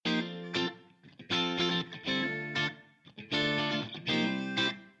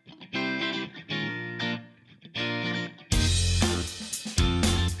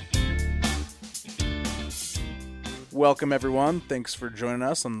Welcome, everyone. Thanks for joining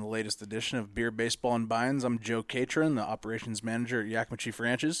us on the latest edition of Beer, Baseball, and Binds. I'm Joe Catron, the Operations Manager at Yakima Chief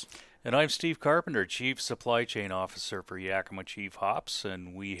Ranches. And I'm Steve Carpenter, Chief Supply Chain Officer for Yakima Chief Hops.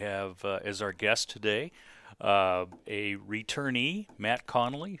 And we have as our guest today a returnee, Matt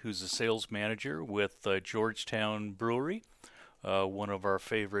Connolly, who's a sales manager with Georgetown Brewery, one of our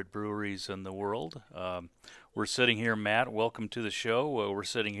favorite breweries in the world. We're sitting here, Matt, welcome to the show. We're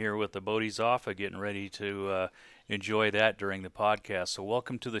sitting here with the Bodhisattva, getting ready to enjoy that during the podcast. So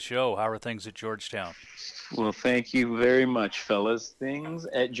welcome to the show. How are things at Georgetown? Well, thank you very much, fellas. Things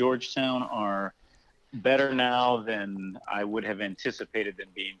at Georgetown are better now than I would have anticipated them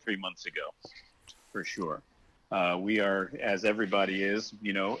being 3 months ago, for sure. We are, as everybody is,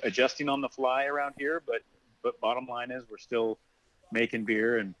 adjusting on the fly around here, but bottom line is we're still making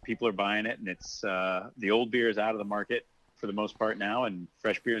beer and people are buying it, and it's the old beer is out of the market for the most part now, and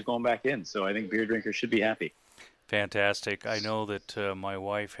fresh beer is going back in. So I think beer drinkers should be happy. Fantastic. I know that my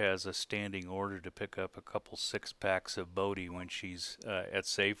wife has a standing order to pick up a couple 6-packs of Bodhi when she's at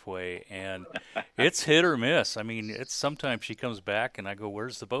Safeway, and it's hit or miss. I mean, it's sometimes she comes back and I go,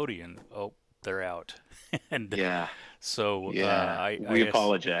 "Where's the Bodhi?" And they're out. And yeah. So we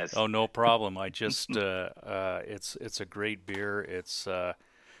apologize. Oh, no problem. I just it's a great beer. It's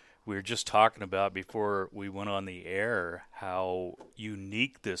we were just talking about before we went on the air how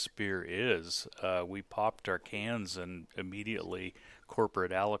unique this beer is. We popped our cans and immediately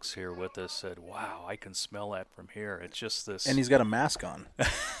corporate Alex here with us said, "Wow, I can smell that from here." It's just this. And he's got a mask on.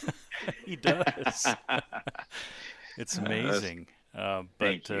 He does. It's amazing.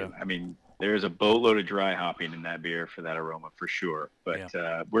 Thank you. I mean, there's a boatload of dry hopping in that beer for that aroma for sure. But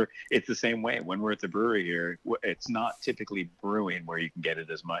it's the same way. When we're at the brewery here, it's not typically brewing where you can get it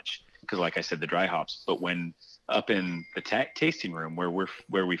as much because, like I said, the dry hops. But when up in the tasting room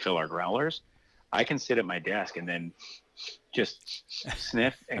where we fill our growlers, I can sit at my desk and then just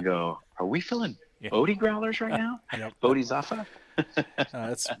sniff and go, "Are we filling Bodhi growlers right now?" Yep. Bodhisattva.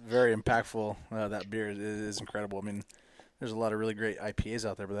 It's very impactful. That beer is incredible. I mean, there's a lot of really great IPAs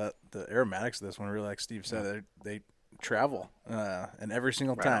out there, but the aromatics of this one, really, like Steve said, they travel, and every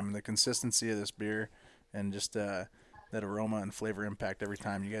single time, and the consistency of this beer, and just that aroma and flavor impact every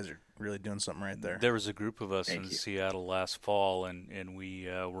time. You guys are really doing something right there. There was a group of us in Seattle last fall, and we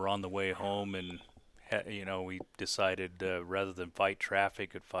were on the way home, and we decided rather than fight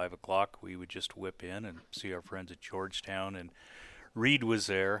traffic at 5 o'clock, we would just whip in and see our friends at Georgetown. And Reed was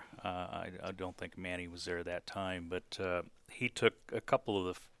there. I don't think Manny was there that time, but he took a couple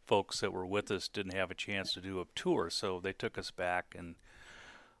of the folks that were with us didn't have a chance to do a tour, so they took us back, and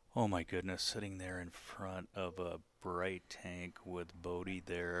oh my goodness, sitting there in front of a bright tank with Bodhi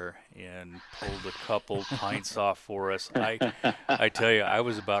there and pulled a couple pints off for us. I tell you, I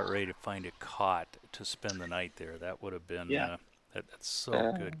was about ready to find a cot to spend the night there. That would have been that's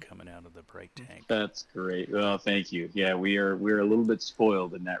so good coming out of the bright tank. That's great. Well, thank you. Yeah, we're a little bit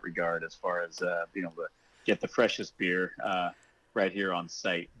spoiled in that regard as far as being able to get the freshest beer right here on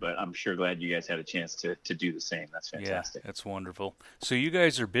site. But I'm sure glad you guys had a chance to do the same. That's fantastic. Yeah, that's wonderful. So you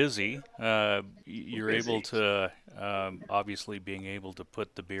guys are busy. You're able to obviously being able to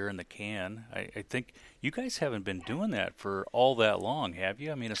put the beer in the can. I think you guys haven't been doing that for all that long, have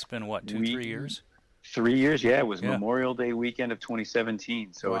you? I mean, it's been what, 3 years? 3 years, yeah. It was Memorial Day weekend of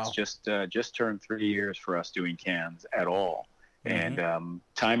 2017, so It's just turned 3 years for us doing cans at all. Mm-hmm. And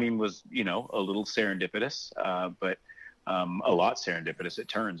timing was, a little serendipitous, but a lot serendipitous. It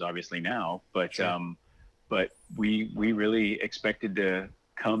turns obviously now, but sure. But we really expected to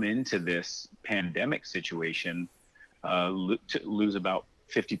come into this pandemic situation to lose about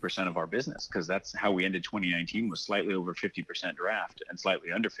 50% of our business, because that's how we ended 2019, was slightly over 50% draft and slightly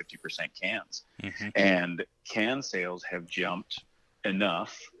under 50% cans. Mm-hmm. And can sales have jumped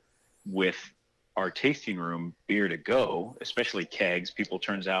enough with our tasting room beer to go, especially kegs. People,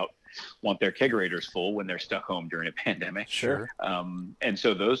 turns out, want their kegerators full when they're stuck home during a pandemic. Sure. And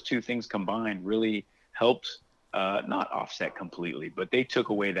so those two things combined really helped not offset completely, but they took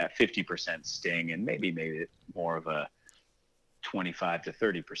away that 50% sting and maybe made it more of a 25 to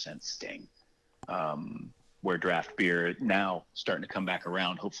 30% sting, where draft beer now starting to come back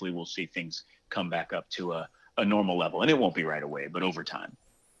around. Hopefully we'll see things come back up to a normal level, and it won't be right away, but over time.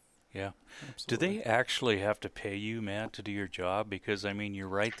 Yeah. Absolutely. Do they actually have to pay you, Matt, to do your job? Because, I mean, you're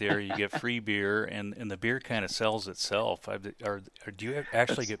right there. You get free beer, and the beer kind of sells itself. Do you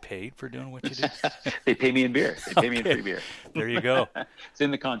actually get paid for doing what you do? They pay me in beer. They pay me in free beer. There you go. It's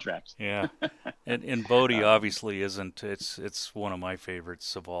in the contract. Yeah. And Bodie obviously isn't. It's one of my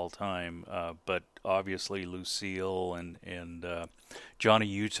favorites of all time. But obviously Lucille and Johnny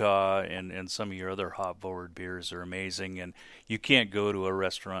Utah and some of your other hop forward beers are amazing. And you can't go to a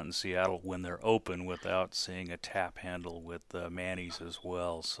restaurant in Seattle when they're open without seeing a tap handle with Manny's as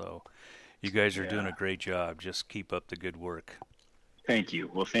well. So you guys are doing a great job. Just keep up the good work. Thank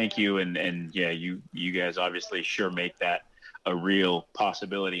you. Well, thank you. And yeah, you guys obviously sure make that a real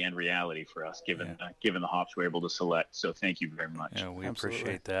possibility and reality for us, given the hops we're able to select. So thank you very much. Yeah, we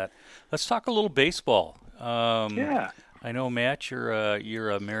appreciate that. Let's talk a little baseball. I know, Matt, you're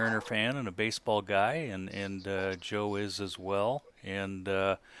a Mariner fan and a baseball guy, and Joe is as well. And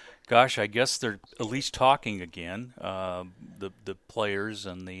gosh, I guess they're at least talking again. The players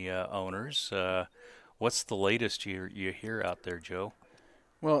and the owners. What's the latest you hear out there, Joe?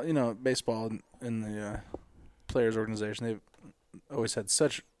 Well, baseball and the players' organization, they've always had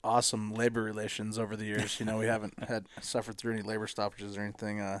such awesome labor relations over the years. We haven't suffered through any labor stoppages or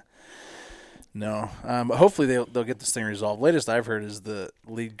anything. No, but hopefully they'll get this thing resolved. Latest I've heard is the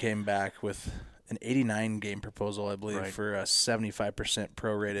league came back with an 89 game proposal, I believe, for a 75%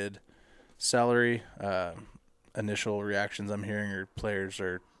 prorated salary. Initial reactions I'm hearing are players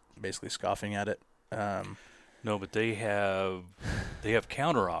are basically scoffing at it. No, but they have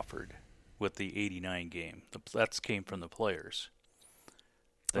counteroffered with the 89 game. That came from the players.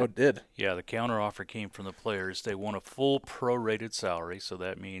 It did? Yeah, the counteroffer came from the players. They want a full prorated salary, so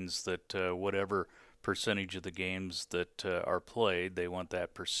that means that whatever percentage of the games that are played, they want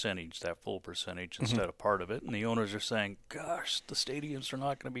that percentage, that full percentage, instead of part of it. And the owners are saying, gosh, the stadiums are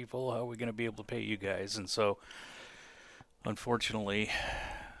not going to be full. How are we going to be able to pay you guys? And so, unfortunately,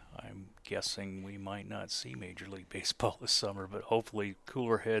 I'm guessing we might not see Major League Baseball this summer, but hopefully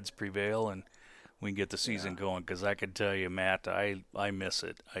cooler heads prevail and we can get the season going, because I can tell you, Matt, I miss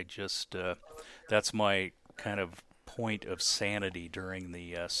it. I just that's my kind of point of sanity during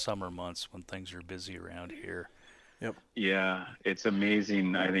the summer months when things are busy around here. Yep. Yeah, it's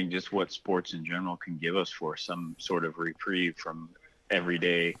amazing, I think, just what sports in general can give us for some sort of reprieve from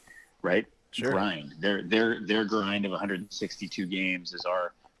everyday, grind. Their grind of 162 games is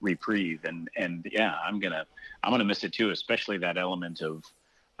our reprieve, and yeah, I'm gonna miss it too, especially that element of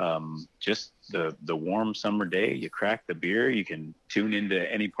just the warm summer day. You crack the beer, you can tune into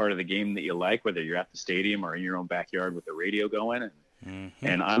any part of the game that you like, whether you're at the stadium or in your own backyard with the radio going.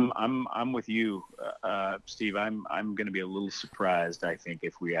 And I'm with you, Steve. I'm going to be a little surprised, I think,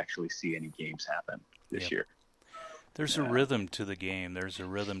 if we actually see any games happen this year. There's a rhythm to the game. There's a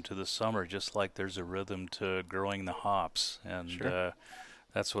rhythm to the summer, just like there's a rhythm to growing the hops. And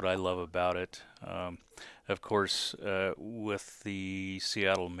that's what I love about it. Of course, with the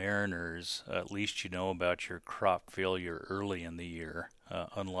Seattle Mariners, at least you know about your crop failure early in the year,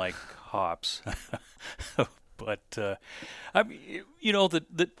 unlike hops. But I mean,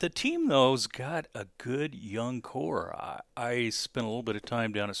 the team though's got a good young core. I spent a little bit of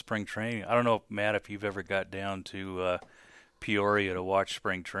time down at spring training. I don't know, Matt, if you've ever got down to Peoria to watch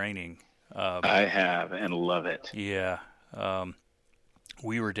spring training. I have, and love it. Yeah.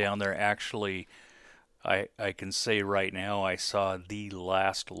 We were down there actually. I can say right now I saw the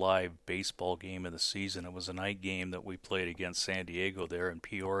last live baseball game of the season. It was a night game that we played against San Diego there in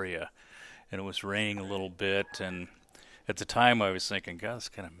Peoria, and it was raining a little bit. And at the time I was thinking, God, it's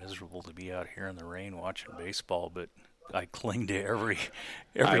kind of miserable to be out here in the rain watching baseball, but I cling to every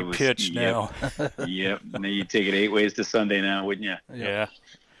pitch now. Yep. And then you take it 8 ways to Sunday now, wouldn't you? Yeah.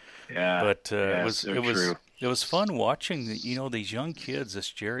 Yeah. But it was fun watching these young kids. This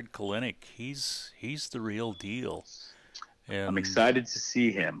Jared Kalenic, he's the real deal. And I'm excited to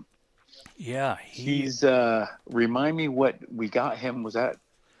see him. Yeah, he's remind me what we got him. Was that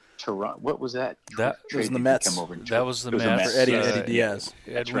Toronto? What was that? That was the Mets. That was the Mets. For Eddie Diaz.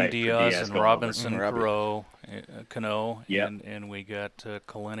 Edwin Diaz and Robinson Cano. Yeah. And we got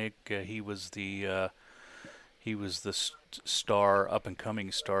Kalenic. He was the star,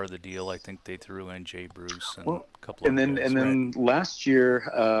 up-and-coming star of the deal. I think they threw in Jay Bruce and a couple of guys. And then last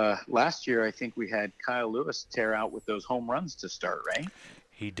year, I think we had Kyle Lewis tear out with those home runs to start, right?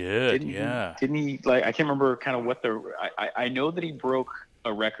 He did, Didn't he? Like, I can't remember kind of what I know that he broke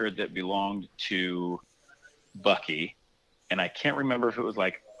a record that belonged to Bucky, and I can't remember if it was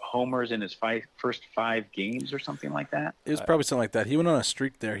like homers in his first 5 games or something like that. It was probably something like that. He went on a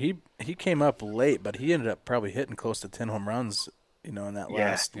streak there. He came up late, but he ended up probably hitting close to 10 home runs, in that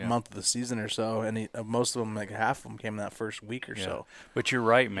last month of the season or so. And most of them, like half of them, came in that first week or so. But you're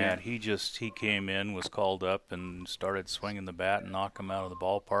right, Matt. He came in, was called up, and started swinging the bat and knock them out of the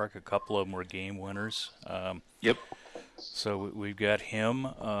ballpark. A couple of them were game winners. Yep. So we've got him.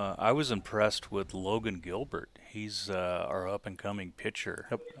 I was impressed with Logan Gilbert. He's our up-and-coming pitcher.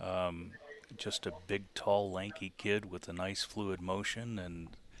 Yep. Just a big, tall, lanky kid with a nice fluid motion and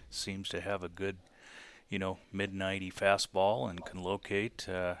seems to have a good, mid-90 fastball and can locate.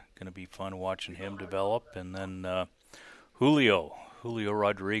 Going to be fun watching him develop. And then Julio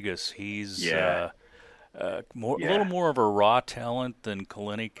Rodriguez. He's a little more of a raw talent than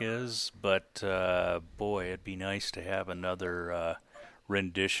Kalinick is, but boy, it'd be nice to have another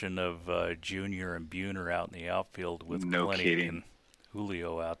rendition of Junior and Buhner out in the outfield with Kalinick and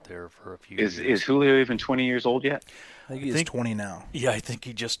Julio out there for a few years. Is Julio even 20 years old yet? I think he's 20 now. Yeah, I think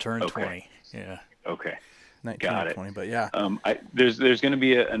he just turned 20. Yeah. Okay. 19 Got or it. 20, but yeah. There's going to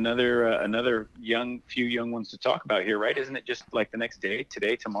be another few young ones to talk about here, right? Isn't it just like the next day,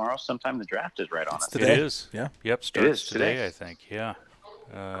 today, tomorrow? Sometime the draft is right on us. Today. It is. Yeah. Yep. Starts it is today, I think. Yeah.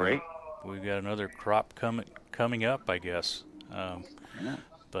 Great. We've got another crop coming up, I guess. Yeah.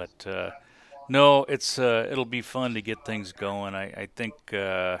 But no, it's it'll be fun to get things going. I think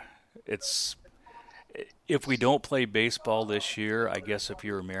it's. If we don't play baseball this year, I guess if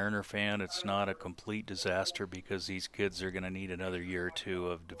you're a Mariner fan, it's not a complete disaster because these kids are going to need another year or two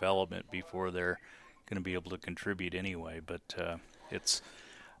of development before they're going to be able to contribute anyway. But it's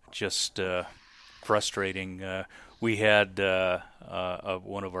just frustrating. We had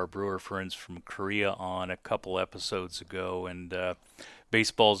one of our Brewer friends from Korea on a couple episodes ago, and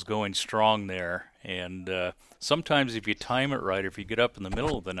baseball's going strong there. And sometimes if you time it right, if you get up in the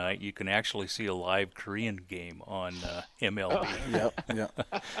middle of the night, you can actually see a live Korean game on MLB. Yep.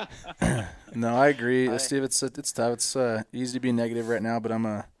 No, I agree, Steve. It's tough. It's easy to be negative right now, but I'm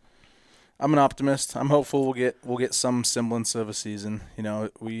an optimist. I'm hopeful we'll get some semblance of a season.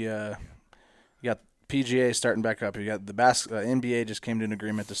 We got PGA starting back up. You got the NBA just came to an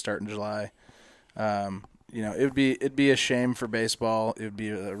agreement to start in July. It'd be a shame for baseball. It would be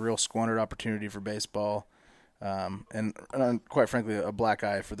a real squandered opportunity for baseball, and quite frankly, a black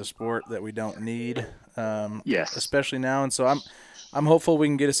eye for the sport that we don't need. Yes, especially now. And so I'm hopeful we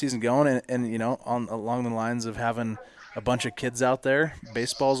can get a season going. And along the lines of having a bunch of kids out there,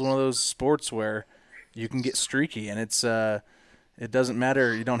 baseball is one of those sports where you can get streaky, and it doesn't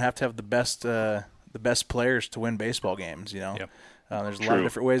matter. You don't have to have the best players to win baseball games. Yep. There's a lot of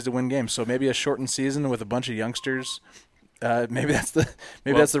different ways to win games. So maybe a shortened season with a bunch of youngsters. Maybe that's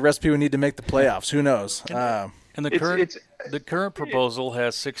the recipe we need to make the playoffs. Who knows? And the current proposal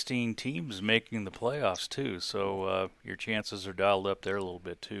has 16 teams making the playoffs too. So your chances are dialed up there a little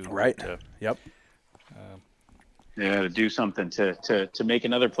bit too. Right. But, yep. To do something to make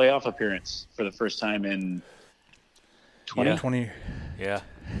another playoff appearance for the first time in 2020. Yeah.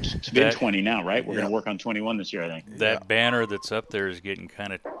 It's been 20 now, right? We're going to work on 21 this year, I think. That banner that's up there is getting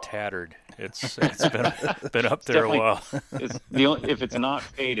kind of tattered. It's been up there a while. If it's not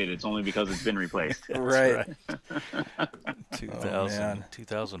faded, it's only because it's been replaced. Right.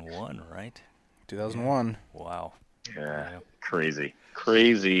 2001, right? 2001. Wow. Yeah. Crazy.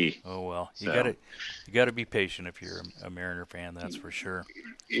 Oh well, you got to be patient if you're a Mariner fan. That's for sure.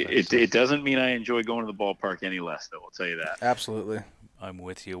 It doesn't mean I enjoy going to the ballpark any less, though. I'll tell you that. Absolutely. I'm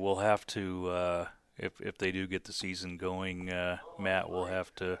with you. We'll have to, if they do get the season going, Matt, we'll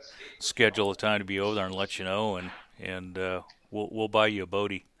have to schedule a time to be over there and let you know, and we'll buy you a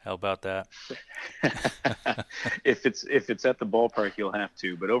boatie. How about that? If it's at the ballpark, you'll have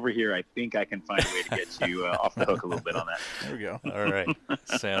to. But over here, I think I can find a way to get you off the hook a little bit on that. There we go. All right,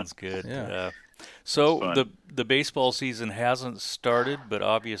 sounds good. Yeah. So the baseball season hasn't started, but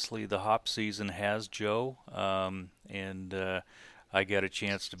obviously the hop season has, Joe. And I got a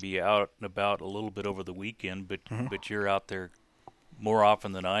chance to be out and about a little bit over the weekend, but you're out there more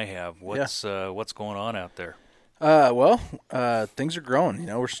often than I have. What's going on out there? Things are growing.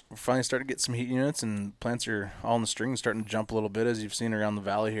 We're finally starting to get some heat units, and plants are all in the string, starting to jump a little bit, as you've seen around the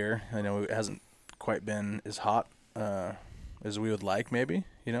valley here. I know it hasn't quite been as hot as we would like, maybe.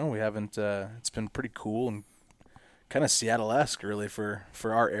 We haven't. It's been pretty cool and kind of Seattle-esque, really, for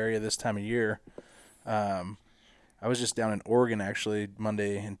our area this time of year. I was just down in Oregon actually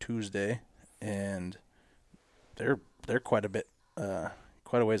Monday and Tuesday, and they're quite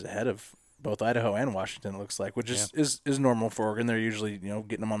a ways ahead of both Idaho and Washington, it looks like, which is normal for Oregon. They're usually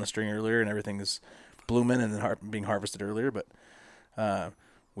getting them on the string earlier and everything is blooming and then being harvested earlier. But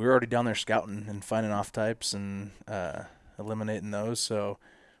we were already down there scouting and finding off types and eliminating those. So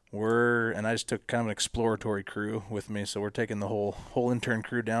and I just took kind of an exploratory crew with me. So we're taking the whole intern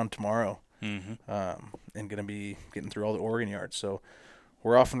crew down tomorrow. And going to be getting through all the Oregon yards. So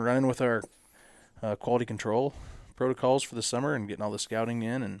we're off and running with our quality control protocols for the summer and getting all the scouting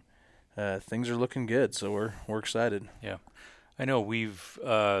in and things are looking good. So we're excited. Yeah. I know we've,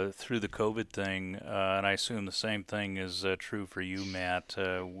 through the COVID thing, and I assume the same thing is true for you, Matt,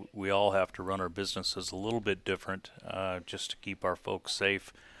 we all have to run our businesses a little bit different just to keep our folks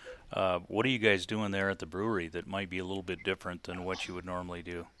safe. What are you guys doing there at the brewery that might be a little bit different than what you would normally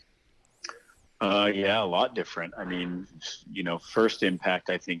do? Yeah, a lot different. I mean, first impact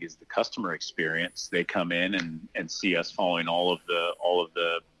I think is the customer experience. They come in and see us following all of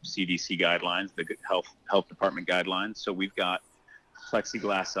the CDC guidelines, the health department guidelines. So we've got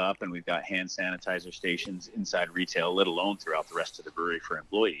plexiglass up, and we've got hand sanitizer stations inside retail, let alone throughout the rest of the brewery for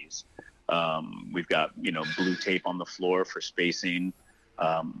employees. We've got blue tape on the floor for spacing,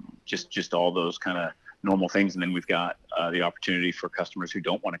 just all those kind of normal things. And then we've got the opportunity for customers who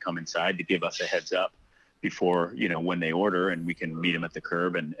don't want to come inside to give us a heads up before, when they order, and we can meet them at the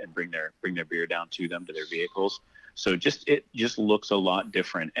curb and bring their beer down to them, to their vehicles. So it just looks a lot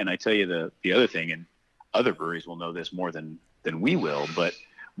different. And I tell you the other thing, and other breweries will know this more than we will, but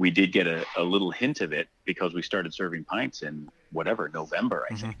we did get a little hint of it because we started serving pints in November,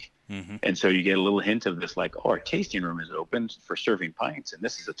 I think. Mm-hmm. And so you get a little hint of this, like, our tasting room is open for serving pints, and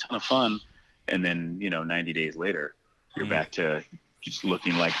this is a ton of fun. And then, 90 days later, you're back to just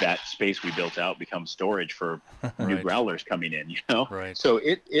looking like that space we built out becomes storage for new growlers coming in, Right. So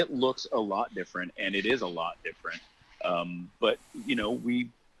it looks a lot different, and it is a lot different. But,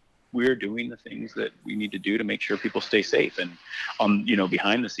 we're doing the things that we need to do to make sure people stay safe. And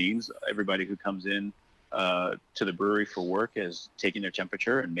behind the scenes, everybody who comes in to the brewery for work is taking their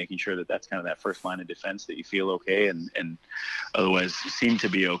temperature and making sure that that's kind of that first line of defense, that you feel okay and otherwise seem to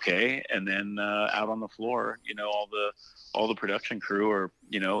be okay. And then out on the floor, all the production crew are,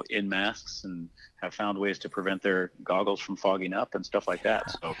 in masks and have found ways to prevent their goggles from fogging up and stuff like that.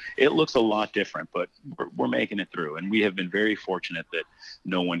 So it looks a lot different, but we're making it through. And we have been very fortunate that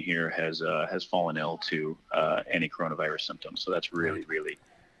no one here has fallen ill to any coronavirus symptoms. So that's really, really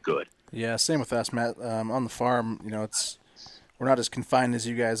good. Yeah, same with us, Matt. On the farm, we're not as confined as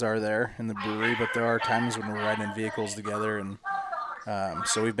you guys are there in the brewery, but there are times when we're riding in vehicles together, and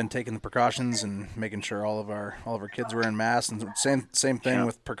so we've been taking the precautions and making sure all of our kids were in masks. And same thing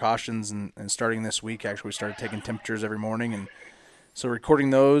with precautions. And starting this week, actually, we started taking temperatures every morning, and so recording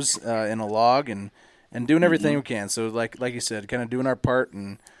those in a log and doing everything we can. So like you said, kind of doing our part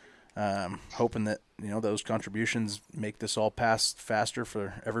and hoping that those contributions make this all pass faster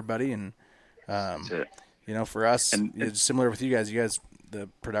for everybody. And for us, it's similar with you guys. The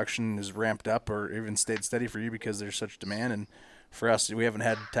production is ramped up or even stayed steady for you because there's such demand. And for us, we haven't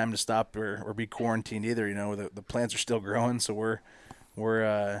had time to stop or be quarantined either. The plants are still growing, so we're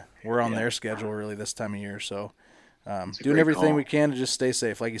on their schedule really this time of year. So doing everything we can to just stay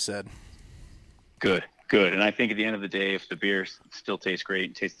safe, like you said. Good. And I think at the end of the day, if the beer still tastes great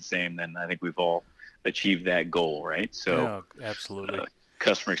and tastes the same, then I think we've all achieved that goal, right? So yeah, absolutely.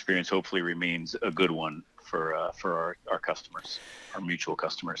 Customer experience hopefully remains a good one for our customers, our mutual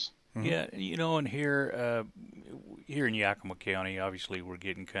customers. Mm-hmm. Yeah, and here in Yakima County, obviously we're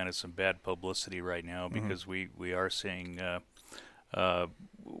getting kind of some bad publicity right now because we are seeing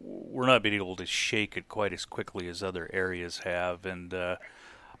we're not being able to shake it quite as quickly as other areas have, and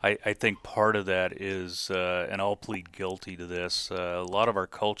I think part of that is, and I'll plead guilty to this, a lot of our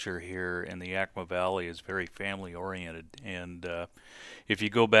culture here in the Yakima Valley is very family-oriented. And if you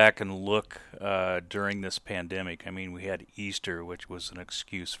go back and look during this pandemic, I mean, we had Easter, which was an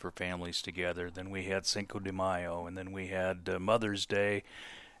excuse for families together. Then we had Cinco de Mayo, and then we had Mother's Day,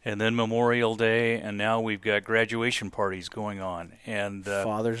 and then Memorial Day, and now we've got graduation parties going on. And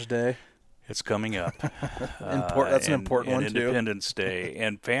Father's Day. It's coming up. That's an important one, too. Independence Day.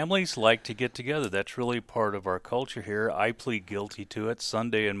 And families like to get together. That's really part of our culture here. I plead guilty to it.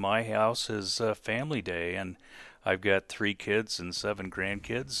 Sunday in my house is family day, and I've got 3 kids and 7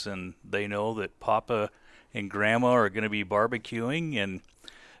 grandkids, and they know that Papa and Grandma are going to be barbecuing, and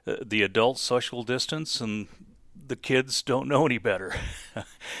the adults social distance, and the kids don't know any better.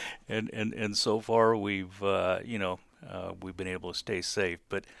 and so far we've been able to stay safe.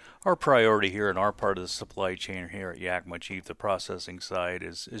 But our priority here in our part of the supply chain here at Yakima Chief, the processing side,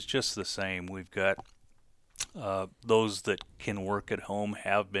 is just the same. We've got those that can work at home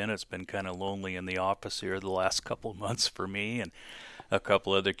have been. It's been kind of lonely in the office here the last couple of months for me and a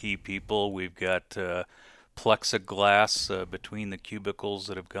couple other key people. We've got plexiglass between the cubicles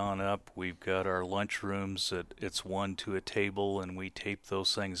that have gone up. We've got our lunch rooms. It's one to a table, and we tape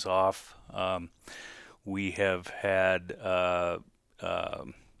those things off. We have had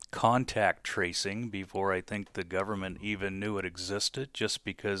contact tracing before I think the government even knew it existed, just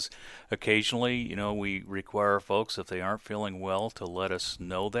because occasionally, we require folks, if they aren't feeling well, to let us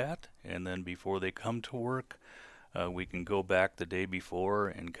know that, and then before they come to work, we can go back the day before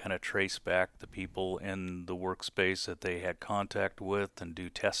and kind of trace back the people in the workspace that they had contact with and do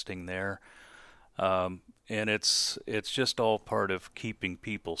testing there. And it's just all part of keeping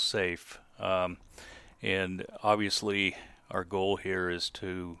people safe. And obviously, our goal here is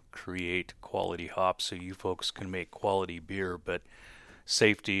to create quality hops so you folks can make quality beer, but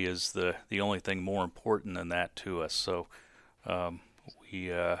safety is the only thing more important than that to us. So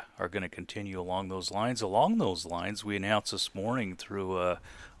we are going to continue along those lines. Along those lines, we announced this morning through a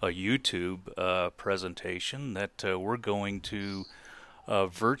YouTube presentation that we're going to a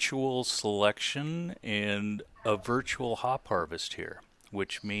virtual selection and a virtual hop harvest here,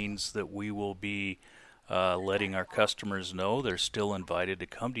 which means that we will be letting our customers know they're still invited to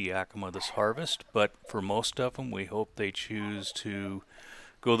come to Yakima this harvest, but for most of them, we hope they choose to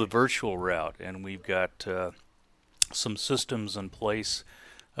go the virtual route, and we've got some systems in place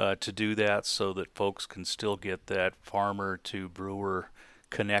to do that so that folks can still get that farmer to brewer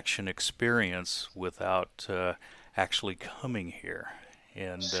connection experience without actually coming here.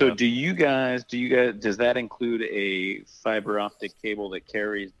 And so does that include a fiber optic cable that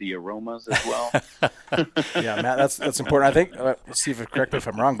carries the aromas as well? Yeah, Matt, that's important. I think, Steve, correct me if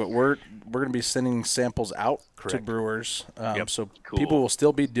I'm wrong, but we're going to be sending samples out to brewers. So cool. People will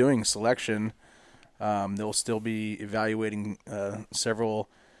still be doing selection. They'll still be evaluating several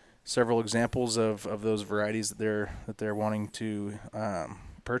examples of those varieties that they're wanting to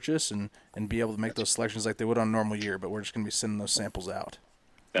purchase and be able to make those selections like they would on a normal year, but we're just going to be sending those samples out.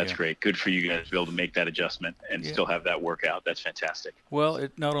 That's great. Good for you guys to be able to make that adjustment and still have that work out. That's fantastic. Well,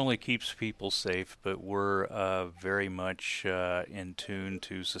 it not only keeps people safe, but we're very much in tune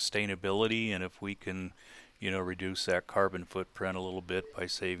to sustainability, and if we can reduce that carbon footprint a little bit by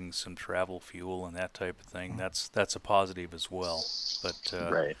saving some travel fuel and that type of thing, that's a positive as well. But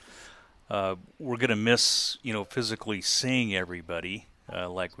we're going to miss physically seeing everybody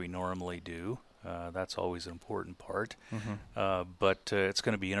like we normally do. That's always an important part. But it's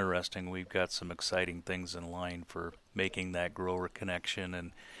going to be interesting. We've got some exciting things in line for making that grower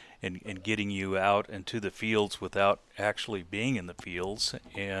connection and getting you out into the fields without actually being in the fields.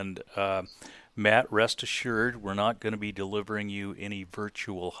 And Matt, rest assured, we're not going to be delivering you any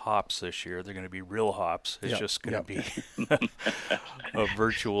virtual hops this year. They're going to be real hops. It's just going to be a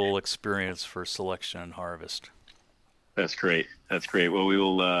virtual experience for selection and harvest. That's great. Well, we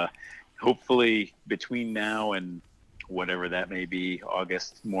will hopefully between now and whatever that may be,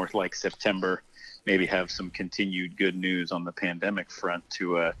 August, more like September, maybe have some continued good news on the pandemic front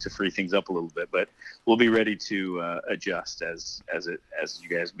to free things up a little bit. But we'll be ready to adjust as you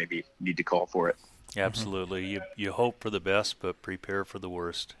guys maybe need to call for it. Absolutely. You hope for the best, but prepare for the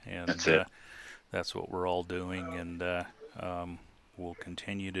worst. And that's it. That's what we're all doing, and we'll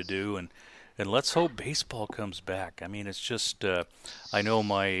continue to do. And let's hope baseball comes back. I mean, it's just I know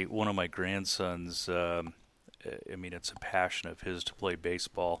one of my grandsons. It's a passion of his to play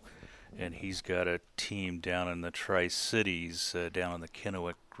baseball, and he's got a team down in the Tri-Cities, down in the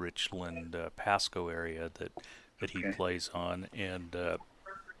Kennewick, Richland, Pasco area that he plays on, and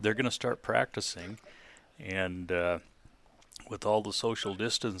they're going to start practicing, and with all the social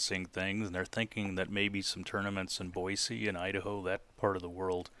distancing things, and they're thinking that maybe some tournaments in Boise and Idaho, that part of the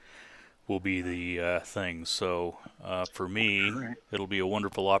world, will be the thing. So for me, it'll be a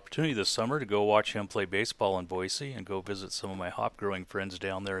wonderful opportunity this summer to go watch him play baseball in Boise and go visit some of my hop growing friends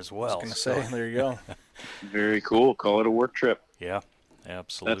down there as well. I was going to say, there you go. Very cool. Call it a work trip. Yeah,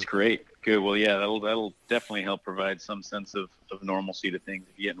 absolutely. That's great. Good. Well, yeah, that'll definitely help provide some sense of normalcy to things.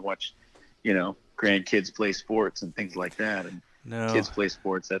 If you get to watch, grandkids play sports and things like that, and kids play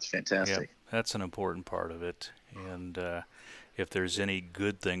sports, that's fantastic. Yeah, that's an important part of it. And if there's any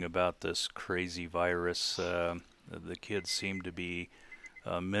good thing about this crazy virus, the kids seem to be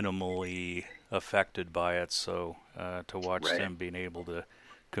minimally affected by it. So to watch them being able to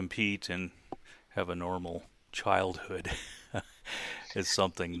compete and have a normal childhood is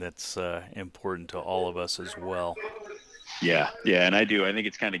something that's important to all of us as well. Yeah, and I do. I think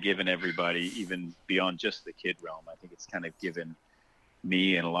it's kind of given everybody, even beyond just the kid realm, I think it's kind of given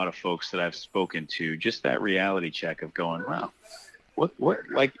me and a lot of folks that I've spoken to just that reality check of going, wow, what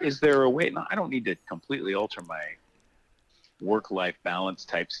like, is there a way? No, I don't need to completely alter my work-life balance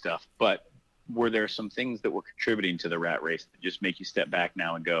type stuff, but were there some things that were contributing to the rat race that just make you step back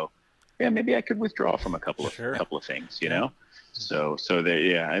now and go, yeah, maybe I could withdraw from a couple of things, you know? So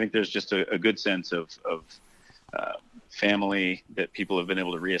there, I think there's just a good sense of family that people have been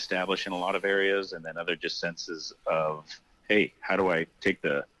able to reestablish in a lot of areas, and then other just senses of, hey, how do I take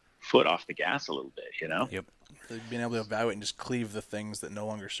the foot off the gas a little bit, you know? Yep. Being able to evaluate and just cleave the things that no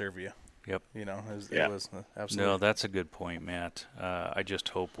longer serve you. Yep. You know, it was absolutely. No, that's a good point, Matt. I just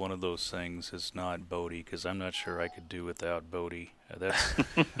hope one of those things is not Bodie, because I'm not sure I could do without Bodie.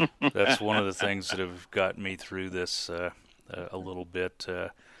 That's one of the things that have gotten me through this a little bit.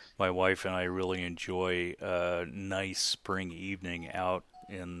 My wife and I really enjoy a nice spring evening out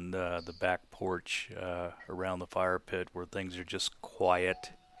in the back porch around the fire pit where things are just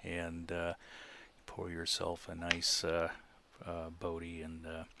quiet, and pour yourself a nice Bodie and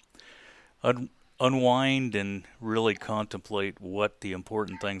unwind and really contemplate what the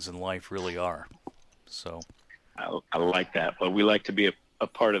important things in life really are. So I like that, but we like to be a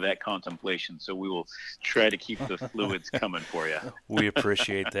part of that contemplation, so we will try to keep the fluids coming for you. We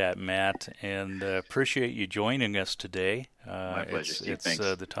appreciate that, Matt, and appreciate you joining us today. My pleasure, Steve. Thanks.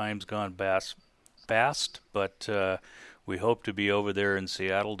 The time's gone fast, but we hope to be over there in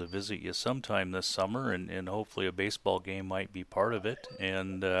Seattle to visit you sometime this summer, and hopefully a baseball game might be part of it.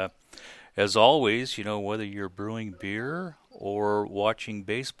 And as always, you know, whether you're brewing beer or watching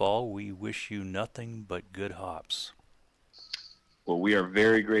baseball, we wish you nothing but good hops. Well, we are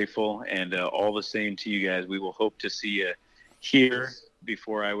very grateful, and all the same to you guys. We will hope to see you here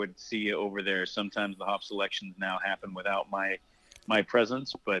before I would see you over there. Sometimes the hop selections now happen without my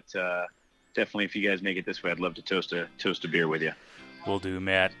presence, but definitely if you guys make it this way, I'd love to toast a beer with you. Will do,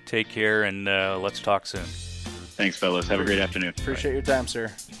 Matt. Take care, and let's talk soon. Thanks, fellas. Have a great afternoon. Appreciate your time, sir.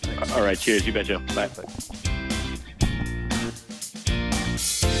 Thanks. All right. Cheers. You betcha. Bye.